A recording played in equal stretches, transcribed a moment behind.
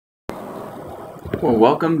Well,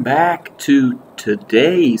 welcome back to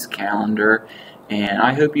today's calendar, and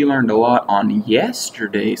I hope you learned a lot on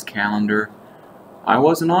yesterday's calendar. I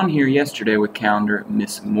wasn't on here yesterday with calendar,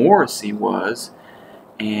 Miss Morrissey was,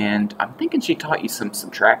 and I'm thinking she taught you some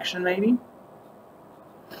subtraction maybe?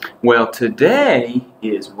 Well, today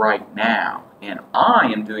is right now, and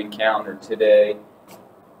I am doing calendar today.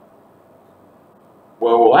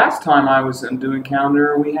 Well, last time I was doing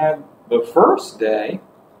calendar, we had the first day.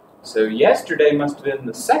 So yesterday must have been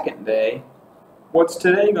the second day. What's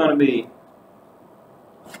today going to be?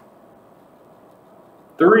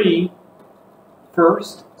 3,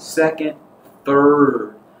 first, second,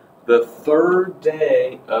 third. The third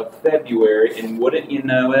day of February, and wouldn't you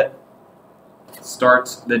know it,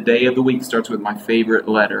 starts, the day of the week starts with my favorite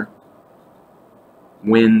letter.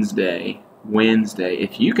 Wednesday. Wednesday.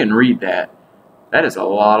 If you can read that, that is a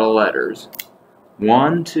lot of letters.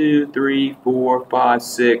 1, 2, 3, 4, 5,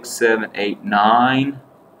 6, 7, 8, 9.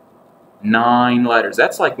 9 letters.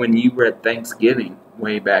 That's like when you read Thanksgiving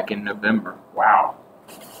way back in November. Wow.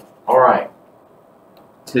 Alright.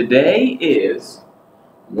 Today is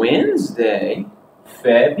Wednesday,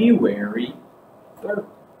 February 3rd,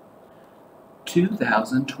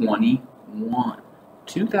 2021.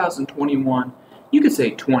 2021. You could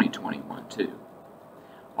say 2021 too.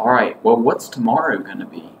 Alright, well, what's tomorrow going to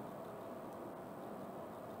be?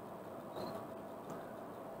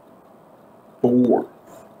 4th.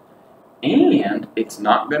 And it's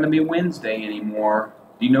not going to be Wednesday anymore.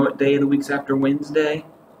 Do you know what day of the week's after Wednesday?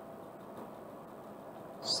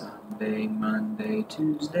 Sunday, Monday,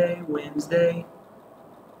 Tuesday, Wednesday,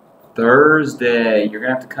 Thursday. You're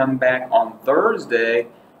going to have to come back on Thursday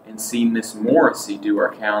and see Miss Morrissey do our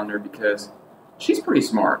calendar because she's pretty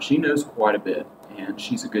smart. She knows quite a bit, and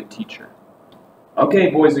she's a good teacher.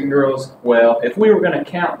 Okay, boys and girls, well, if we were going to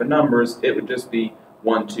count the numbers, it would just be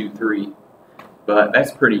 1, 2, 3. But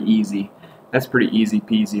that's pretty easy. That's pretty easy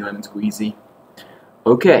peasy lemon squeezy.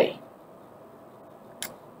 Okay.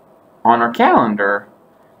 On our calendar,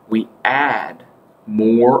 we add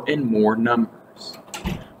more and more numbers.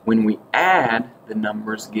 When we add, the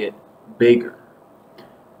numbers get bigger.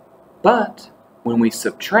 But when we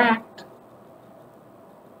subtract,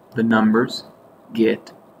 the numbers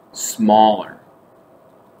get smaller.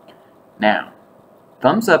 Now,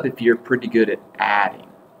 thumbs up if you're pretty good at adding.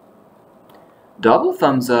 Double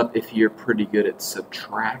thumbs up if you're pretty good at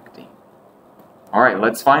subtracting. Alright,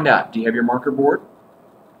 let's find out. Do you have your marker board?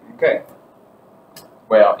 Okay.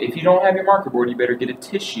 Well, if you don't have your marker board, you better get a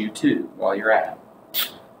tissue too while you're at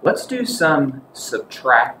it. Let's do some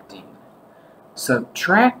subtracting.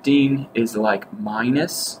 Subtracting is like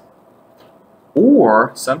minus,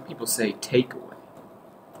 or some people say take away.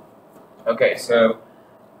 Okay, so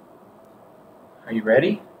are you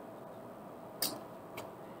ready?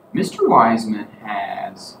 Mr. Wiseman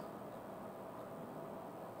has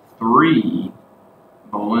 3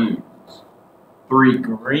 balloons, 3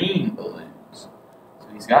 green balloons. So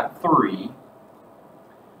he's got 3.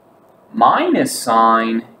 Minus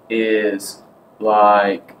sign is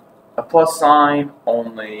like a plus sign,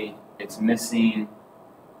 only it's missing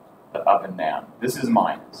the up and down. This is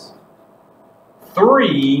minus.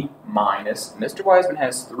 3 minus, Mr. Wiseman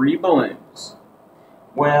has 3 balloons.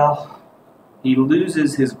 Well, he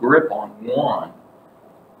loses his grip on one,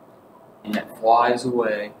 and it flies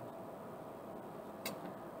away.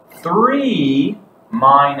 3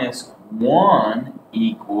 minus 1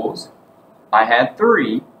 equals, I had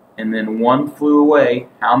 3, and then 1 flew away.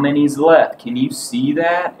 How many's left? Can you see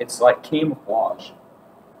that? It's like camouflage.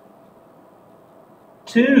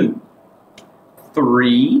 2.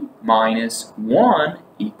 3 minus 1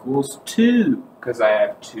 equals 2, because I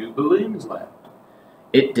have 2 balloons left.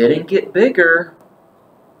 It didn't get bigger.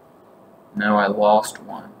 No, I lost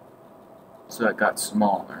 1. So it got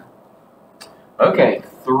smaller. Okay,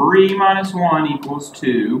 3 minus 1 equals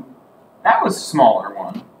 2. That was a smaller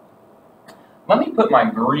one. Let me put my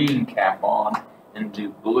green cap on and do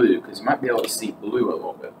blue, because you might be able to see blue a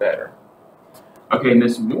little bit better. Okay,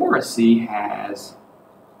 Miss Morrissey has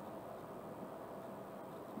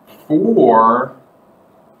 4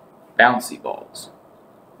 bouncy balls.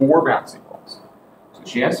 4 bouncy balls. So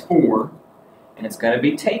she has 4, and it's going to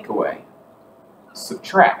be takeaway.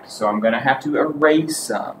 Subtract. So I'm going to have to erase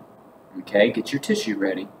some. Okay, get your tissue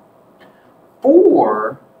ready.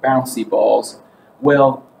 4 bouncy balls.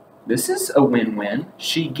 Well, this is a win-win.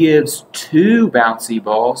 She gives 2 bouncy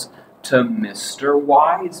balls to Mr.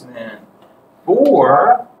 Wiseman.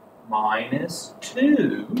 4 minus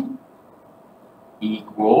 2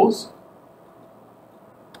 equals,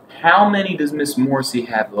 how many does Miss Morrissey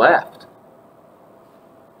have left?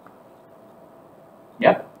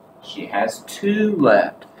 Yep, She has 2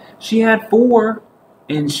 left. She had 4,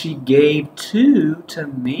 and she gave 2 to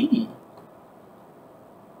me.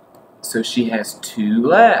 So she has 2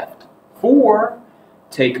 left. 4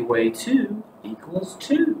 take away 2 equals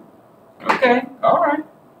 2. Okay, alright.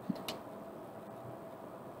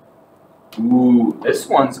 Ooh, this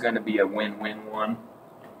one's going to be a win-win one.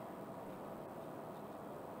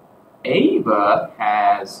 Ava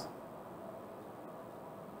has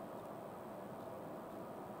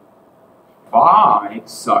 5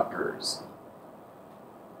 suckers.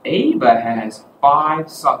 Ava has 5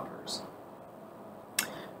 suckers.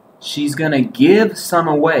 She's going to give some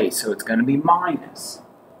away, so it's going to be minus.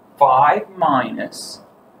 5 minus.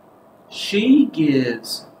 She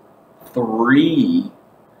gives 3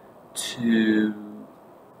 to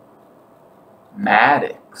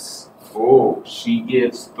Maddox. Oh, she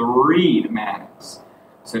gives 3 to Maddox.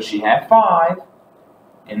 So she had 5,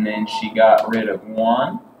 and then she got rid of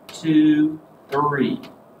 1, 2, 3.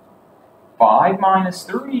 5 minus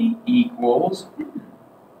 3 equals,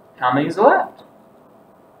 how many's left?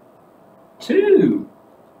 2.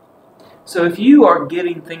 So if you are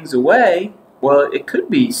giving things away, well, it could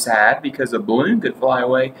be sad because a balloon could fly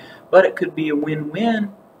away, but it could be a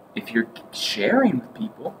win-win if you're sharing with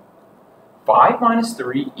people. 5 minus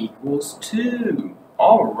 3 equals 2.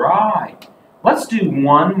 All right. Let's do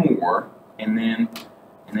one more, and then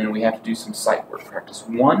we have to do some sight word practice.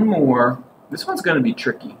 One more. This one's going to be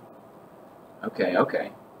tricky.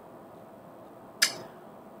 Okay.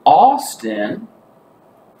 Austin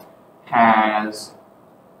has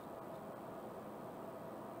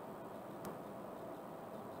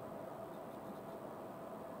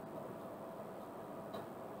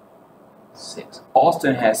 6.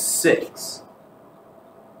 Austin has 6.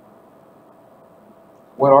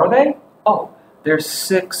 What are they? Oh, they're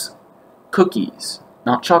 6 cookies.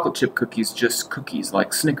 Not chocolate chip cookies, just cookies, like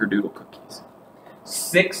snickerdoodle cookies.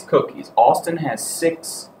 6 cookies. Austin has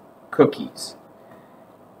 6 cookies.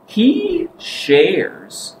 He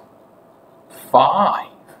shares 5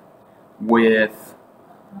 with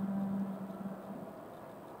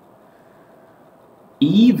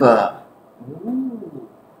Eva. Ooh.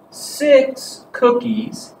 6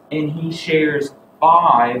 cookies, and he shares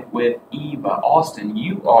 5 with Eva. Austin,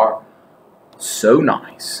 you are so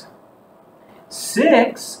nice.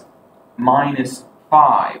 6 minus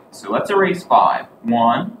 5. So let's erase 5.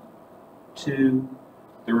 1, 2,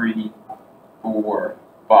 3, 4,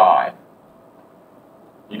 5.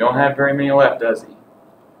 You don't have very many left, does he?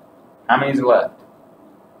 How many's left?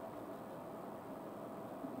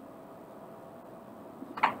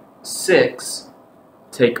 6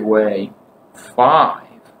 take away 5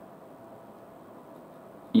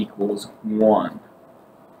 equals 1.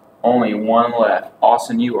 Only 1 left.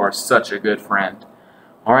 Austin, you are such a good friend.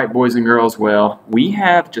 Alright, boys and girls, well, we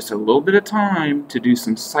have just a little bit of time to do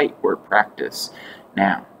some sight word practice.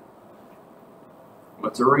 Now,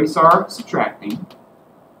 let's erase our subtracting.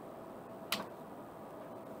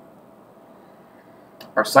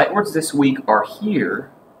 Our sight words this week are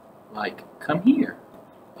here, like come here,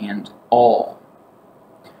 and all.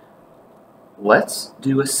 Let's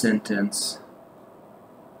do a sentence.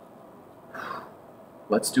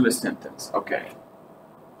 Okay.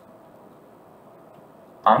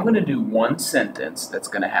 I'm going to do one sentence that's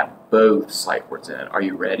going to have both sight words in it. Are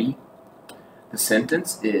you ready? The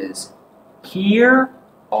sentence is, here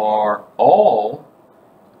are all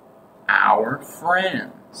our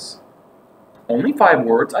friends. Only 5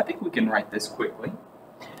 words. I think we can write this quickly.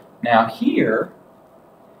 Now here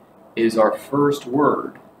is our first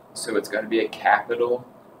word. So it's going to be a capital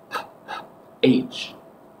H.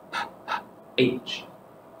 H.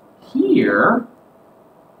 Here,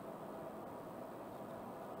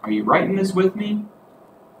 are you writing this with me?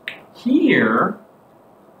 Here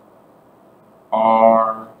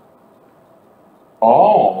are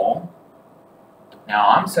all. Now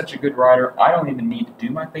I'm such a good writer, I don't even need to do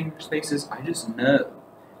my finger spaces. I just know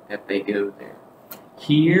that they go there.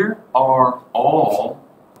 Here are all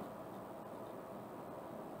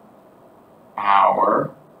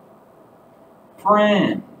our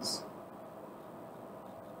friends.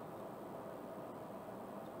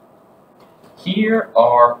 Here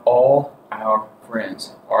are all our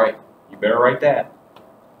friends. Alright, you better write that.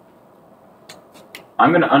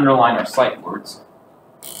 I'm going to underline our sight words.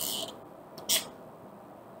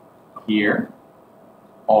 Here,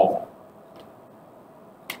 all.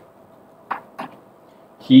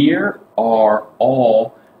 Here are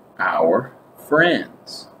all our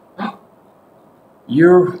friends.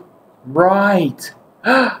 You're right.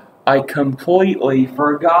 I completely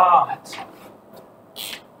forgot.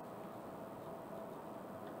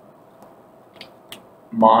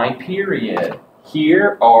 my period.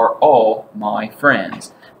 Here are all my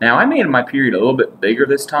friends. Now, I made my period a little bit bigger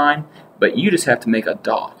this time, but you just have to make a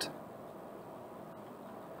dot.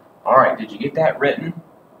 Alright, did you get that written?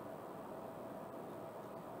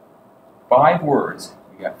 5 words.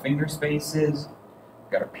 We got finger spaces,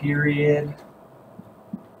 we got a period,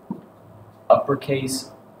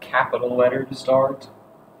 uppercase capital letter to start.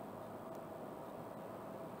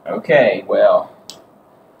 Okay, well,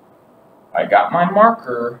 I got my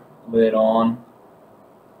marker lid on.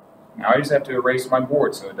 Now I just have to erase my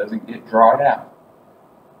board so it doesn't get dried out.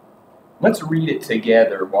 Let's read it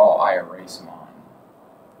together while I erase mine.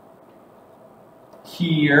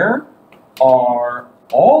 Here are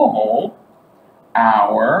all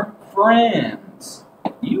our friends.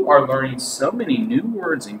 You are learning so many new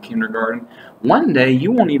words in kindergarten. One day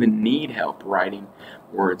you won't even need help writing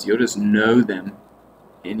words. You'll just know them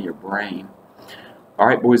in your brain.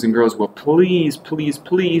 Alright, boys and girls, well, please, please,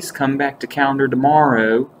 please come back to calendar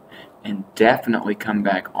tomorrow, and definitely come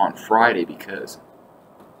back on Friday because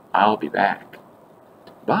I'll be back.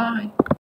 Bye.